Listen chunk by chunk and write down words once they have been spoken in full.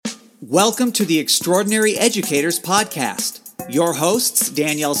Welcome to the Extraordinary Educators Podcast. Your hosts,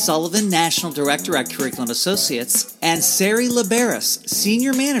 Danielle Sullivan, National Director at Curriculum Associates, and Sari Liberis,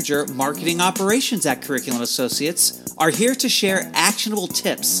 Senior Manager, Marketing Operations at Curriculum Associates, are here to share actionable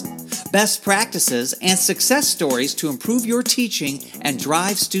tips, best practices, and success stories to improve your teaching and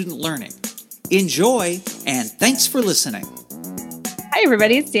drive student learning. Enjoy, and thanks for listening. Hi,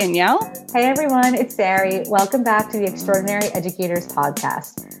 everybody. It's Danielle. Hey, everyone. It's Sari. Welcome back to the Extraordinary Educators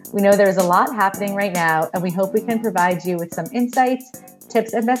Podcast. We know there's a lot happening right now, and we hope we can provide you with some insights,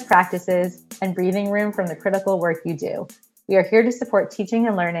 tips, and best practices, and breathing room from the critical work you do. We are here to support teaching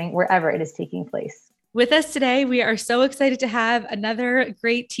and learning wherever it is taking place. With us today, we are so excited to have another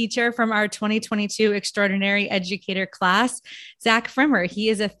great teacher from our 2022 Extraordinary Educator class, Zach Frimmer. He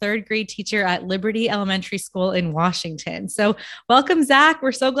is a third grade teacher at Liberty Elementary School in Washington. So welcome, Zach.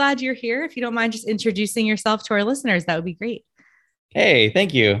 We're so glad you're here. If you don't mind just introducing yourself to our listeners, that would be great. Hey,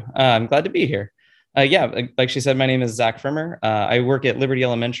 thank you. I'm glad to be here. Like she said, my name is Zach Frimmer. I work at Liberty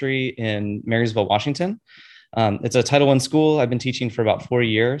Elementary in Marysville, Washington. It's a Title I school. I've been teaching for about 4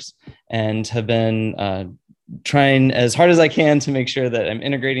 years and have been trying as hard as I can to make sure that I'm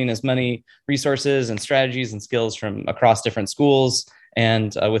integrating as many resources and strategies and skills from across different schools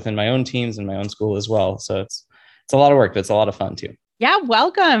and within my own teams and my own school as well. So it's a lot of work, but it's a lot of fun too. Yeah,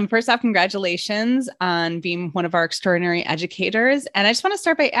 welcome. First off, congratulations on being one of our extraordinary educators. And I just want to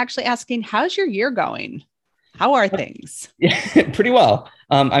start by actually asking, how's your year going? How are things? Yeah, pretty well.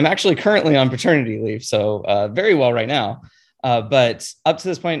 I'm actually currently on paternity leave, so very well right now. But up to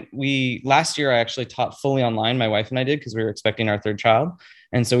this point, last year I actually taught fully online. My wife and I did because we were expecting our third child.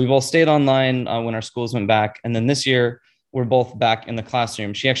 And so we both stayed online when our schools went back. And then this year, we're both back in the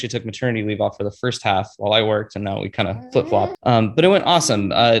classroom. She actually took maternity leave off for the first half while I worked, and now we kind of flip-flopped. But it went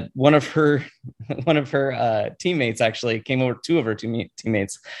awesome. One of her teammates actually came over. Two of her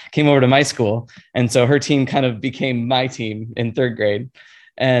teammates came over to my school, and so her team kind of became my team in third grade,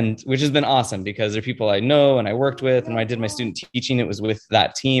 and which has been awesome because they're people I know and I worked with. And when I did my student teaching, it was with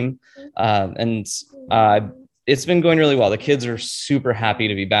that team, it's been going really well. The kids are super happy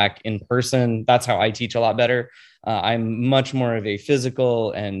to be back in person. That's how I teach a lot better. I'm much more of a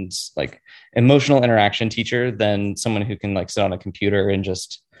physical and like emotional interaction teacher than someone who can like sit on a computer and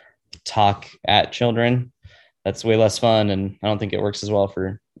just talk at children. That's way less fun. And I don't think it works as well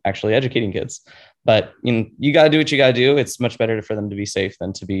for actually educating kids, but you got to do what you got to do. It's much better for them to be safe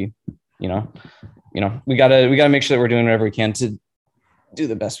than to be, we got to make sure that we're doing whatever we can to do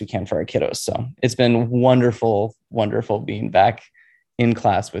the best we can for our kiddos. So it's been wonderful, wonderful being back in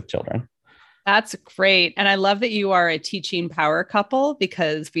class with children. That's great. And I love that you are a teaching power couple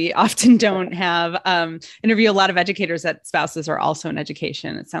because we often don't have interview a lot of educators that spouses are also in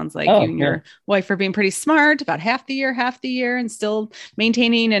education. It sounds like you and your wife are being pretty smart about half the year, and still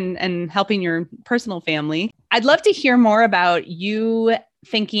maintaining and helping your personal family. I'd love to hear more about you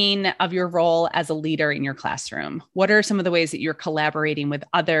thinking of your role as a leader in your classroom. What are some of the ways that you're collaborating with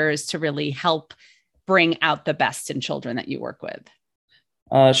others to really help bring out the best in children that you work with?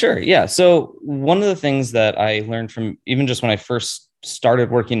 Sure. Yeah. So one of the things that I learned from even just when I first started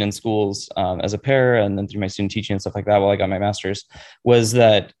working in schools as a para and then through my student teaching and stuff like that while I got my master's was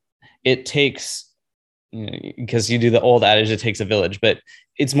that it takes, because you do the old adage, it takes a village, but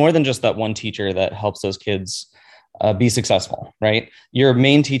it's more than just that one teacher that helps those kids be successful, right? Your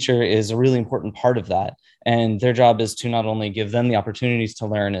main teacher is a really important part of that. And their job is to not only give them the opportunities to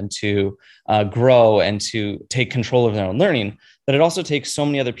learn and to grow and to take control of their own learning, but it also takes so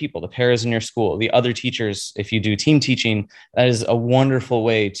many other people, the paras in your school, the other teachers. If you do team teaching, that is a wonderful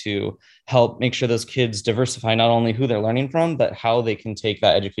way to help make sure those kids diversify not only who they're learning from, but how they can take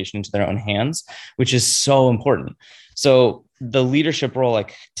that education into their own hands, which is so important. So the leadership role I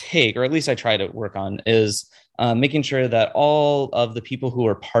take, or at least I try to work on, is making sure that all of the people who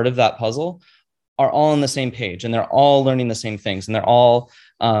are part of that puzzle are all on the same page and they're all learning the same things and they're all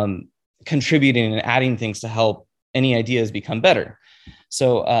contributing and adding things to help any ideas become better.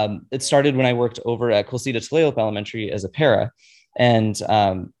 So it started when I worked over at Quilceda Tulalip Elementary as a para. And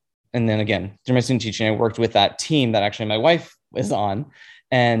then again, through my student teaching, I worked with that team that actually my wife was on.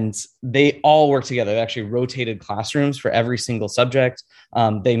 And they all worked together. They actually rotated classrooms for every single subject.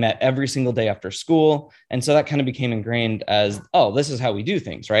 They met every single day after school. And so that kind of became ingrained as, oh, this is how we do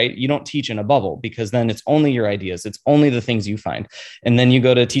things, right? You don't teach in a bubble because then it's only your ideas. It's only the things you find. And then you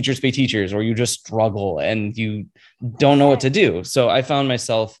go to Teachers Pay Teachers or you just struggle and you don't know what to do. So I found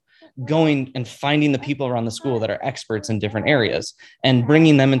myself going and finding the people around the school that are experts in different areas and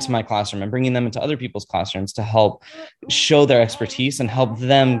bringing them into my classroom and bringing them into other people's classrooms to help show their expertise and help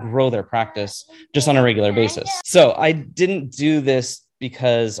them grow their practice just on a regular basis. So I didn't do this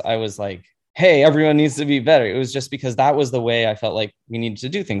because I was like, hey, everyone needs to be better. It was just because that was the way I felt like we needed to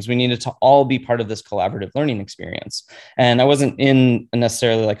do things. We needed to all be part of this collaborative learning experience. And I wasn't in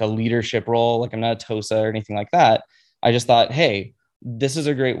necessarily like a leadership role, like I'm not a TOSA or anything like that. I just thought, hey, this is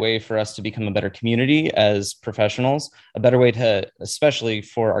a great way for us to become a better community as professionals, a better way to, especially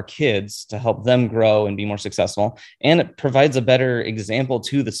for our kids, to help them grow and be more successful. And it provides a better example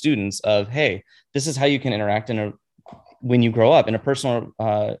to the students of, hey, this is how you can interact when you grow up in a personal,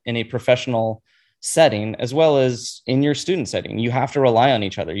 in a professional setting, as well as in your student setting. You have to rely on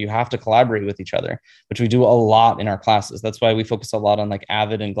each other. You have to collaborate with each other, which we do a lot in our classes. That's why we focus a lot on like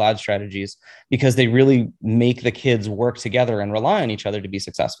AVID and GLAD strategies, because they really make the kids work together and rely on each other to be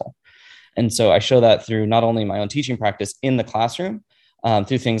successful. And so I show that through not only my own teaching practice in the classroom,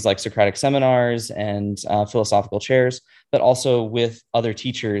 through things like Socratic seminars and philosophical chairs, but also with other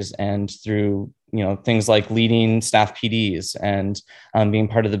teachers and through things like leading staff PDs and being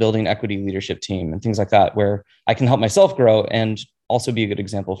part of the building equity leadership team and things like that, where I can help myself grow and also be a good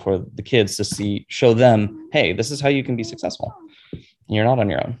example for the kids to show them, hey, this is how you can be successful. You're not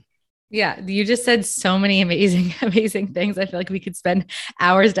on your own. Yeah, you just said so many amazing, amazing things. I feel like we could spend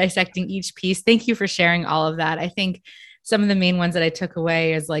hours dissecting each piece. Thank you for sharing all of that. I think some of the main ones that I took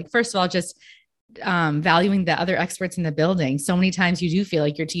away is like, first of all, just valuing the other experts in the building. So many times you do feel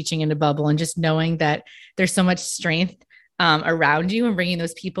like you're teaching in a bubble, and just knowing that there's so much strength around you and bringing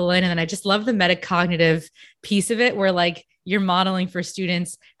those people in. And then I just love the metacognitive piece of it, where like you're modeling for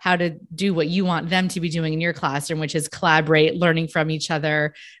students how to do what you want them to be doing in your classroom, which is collaborate, learning from each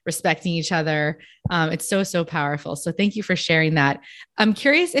other, respecting each other. It's so, so powerful. So thank you for sharing that. I'm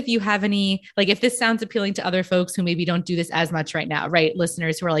curious if you have any, like, if this sounds appealing to other folks who maybe don't do this as much right now, right?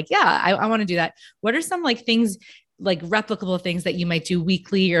 Listeners who are like, yeah, I want to do that. What are some like things, like replicable things that you might do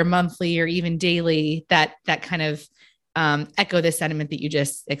weekly or monthly or even daily that kind of echo the sentiment that you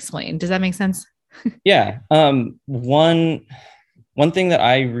just explained? Does that make sense? Yeah. One thing that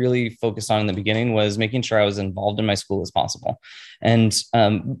I really focused on in the beginning was making sure I was involved in my school as possible. And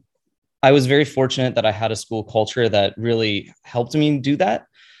I was very fortunate that I had a school culture that really helped me do that.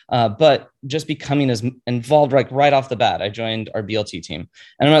 But just becoming as involved right off the bat, I joined our BLT team.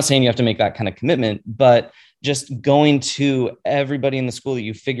 And I'm not saying you have to make that kind of commitment, but just going to everybody in the school that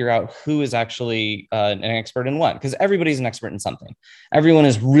you figure out who is actually an expert in what, because everybody's an expert in something. Everyone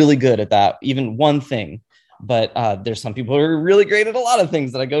is really good at that, even one thing. But there's some people who are really great at a lot of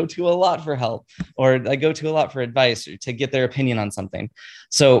things that I go to a lot for help, or I go to a lot for advice or to get their opinion on something.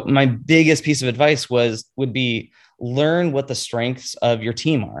 So my biggest piece of advice would be learn what the strengths of your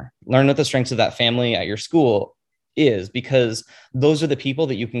team are. Learn what the strengths of that family at your school is, because those are the people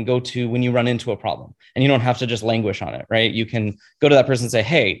that you can go to when you run into a problem, and you don't have to just languish on it, right? You can go to that person and say,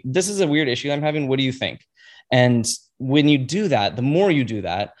 hey, this is a weird issue I'm having. What do you think? And when you do that, the more you do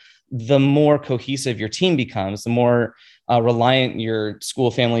that, the more cohesive your team becomes, the more reliant your school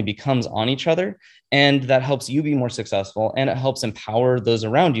family becomes on each other. And that helps you be more successful, and it helps empower those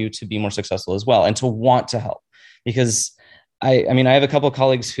around you to be more successful as well, and to want to help. Because I have a couple of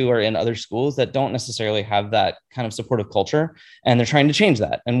colleagues who are in other schools that don't necessarily have that kind of supportive culture, and they're trying to change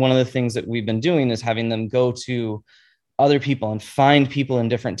that. And one of the things that we've been doing is having them go to other people and find people in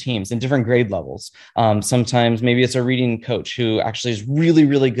different teams in different grade levels. Sometimes maybe it's a reading coach who actually is really,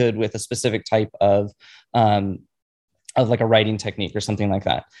 really good with a specific type of like a writing technique or something like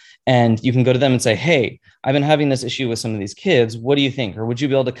that. And you can go to them and say, hey, I've been having this issue with some of these kids. What do you think? Or would you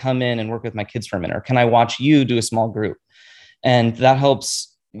be able to come in and work with my kids for a minute? Or can I watch you do a small group? And that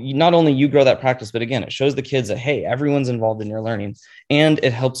helps not only you grow that practice, but again, it shows the kids that, hey, everyone's involved in your learning, and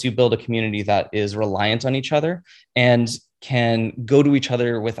it helps you build a community that is reliant on each other and can go to each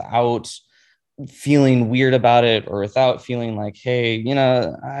other without feeling weird about it, or without feeling like, hey,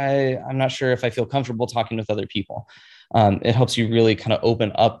 I'm not sure if I feel comfortable talking with other people. It helps you really kind of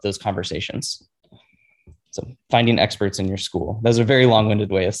open up those conversations. So finding experts in your school. That's a very long-winded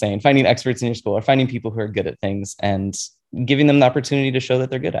way of saying finding experts in your school, or finding people who are good at things and giving them the opportunity to show that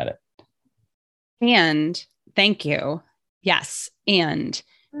they're good at it. And thank you. Yes. And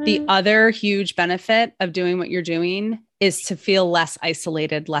the other huge benefit of doing what you're doing is to feel less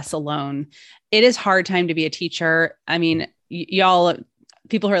isolated, less alone. It is hard time to be a teacher. I mean, y'all,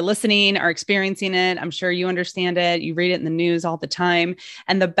 people who are listening are experiencing it. I'm sure you understand it. You read it in the news all the time.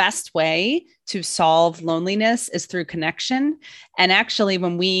 And the best way to solve loneliness is through connection. And actually,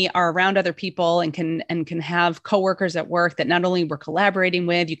 when we are around other people and can have coworkers at work that not only we're collaborating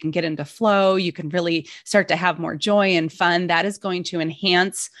with, you can get into flow, you can really start to have more joy and fun. That is going to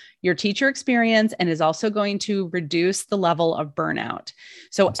enhance your teacher experience and is also going to reduce the level of burnout.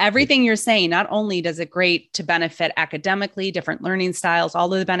 So everything you're saying, not only does it great to benefit academically, different learning styles,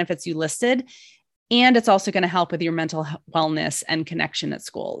 all of the benefits you listed, and it's also going to help with your mental wellness and connection at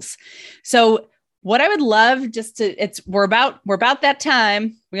schools. So what I would love we're about that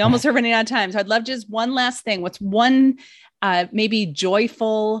time. We almost are running out of time. So I'd love just one last thing. What's one maybe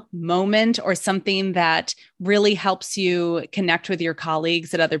joyful moment or something that really helps you connect with your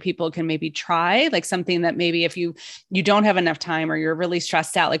colleagues that other people can maybe try? Like something that maybe if you don't have enough time or you're really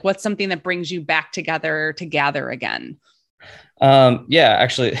stressed out, like what's something that brings you back together to gather again? Yeah,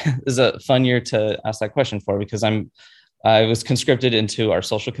 actually, this is a fun year to ask that question for, because I was conscripted into our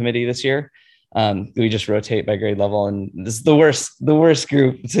social committee this year. We just rotate by grade level, and this is the worst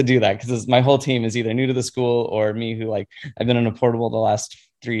group to do that, because my whole team is either new to the school or me, who like I've been in a portable the last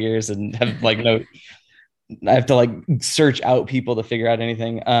 3 years and have like I have to like search out people to figure out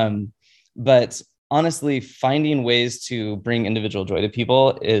anything. But honestly, finding ways to bring individual joy to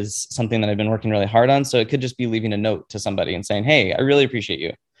people is something that I've been working really hard on. So it could just be leaving a note to somebody and saying, "Hey, I really appreciate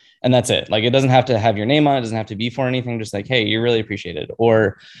you." And that's it. Like, it doesn't have to have your name on it. It doesn't have to be for anything. Just like, "Hey, you're really appreciated."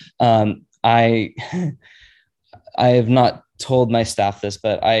 Or I have not told my staff this,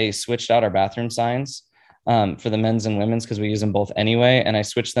 but I switched out our bathroom signs for the men's and women's, because we use them both anyway. And I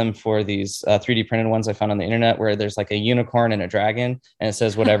switched them for these 3D printed ones I found on the internet, where there's like a unicorn and a dragon, and it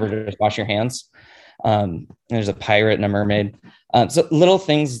says whatever, just wash your hands. There's a pirate and a mermaid. So little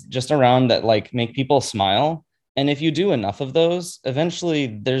things just around that like make people smile. And if you do enough of those,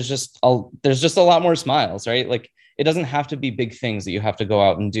 eventually there's just a lot more smiles, right? Like, it doesn't have to be big things that you have to go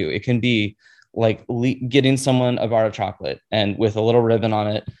out and do. It can be like getting someone a bar of chocolate and with a little ribbon on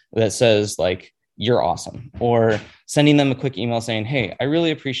it that says like, "You're awesome," or sending them a quick email saying, "Hey, I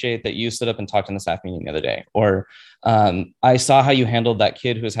really appreciate that you stood up and talked in the staff meeting the other day," or "I saw how you handled that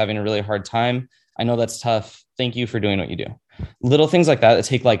kid who was having a really hard time. I know that's tough. Thank you for doing what you do." Little things like that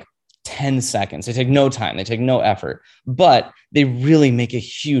take like 10 seconds. They take no time. They take no effort, but they really make a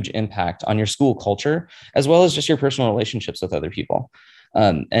huge impact on your school culture, as well as just your personal relationships with other people.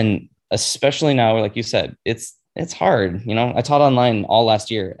 And especially now, like you said, it's hard. You know, I taught online all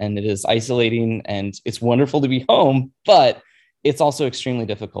last year, and it is isolating, and it's wonderful to be home, but it's also extremely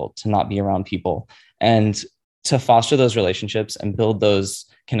difficult to not be around people. And to foster those relationships and build those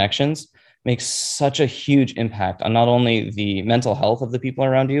connections makes such a huge impact on not only the mental health of the people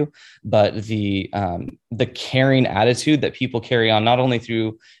around you, but the caring attitude that people carry on, not only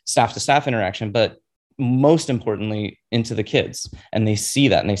through staff to staff interaction, but most importantly into the kids. And they see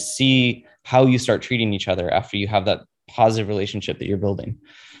that, and they see how you start treating each other after you have that positive relationship that you're building.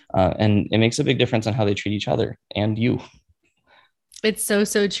 And it makes a big difference on how they treat each other and you. It's so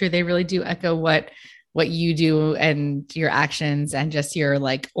true. They really do echo what you do and your actions and just your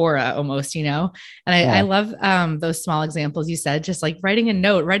like aura almost, you know? And I love those small examples you said, just like writing a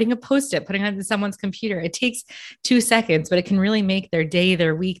note, writing a Post-it, putting it on someone's computer. It takes 2 seconds, but it can really make their day,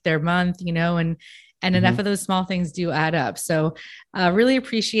 their week, their month, you know, and enough of those small things do add up. So really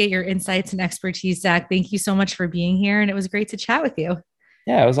appreciate your insights and expertise, Zach. Thank you so much for being here. And it was great to chat with you.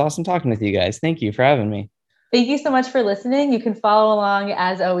 Yeah, it was awesome talking with you guys. Thank you for having me. Thank you so much for listening. You can follow along,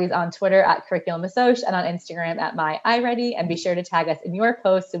 as always, on Twitter at Curriculum Assoc and on Instagram at MyIReady. And be sure to tag us in your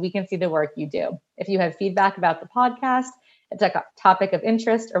posts so we can see the work you do. If you have feedback about the podcast, a topic of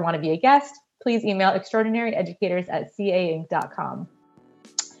interest, or want to be a guest, please email extraordinaryeducators@cainc.com.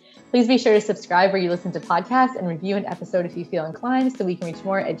 Please be sure to subscribe where you listen to podcasts and review an episode if you feel inclined, so we can reach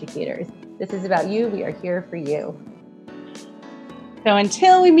more educators. This is about you. We are here for you. So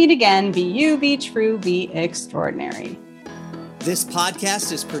until we meet again, be you, be true, be extraordinary. This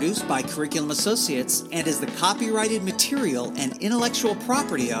podcast is produced by Curriculum Associates and is the copyrighted material and intellectual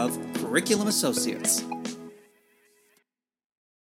property of Curriculum Associates.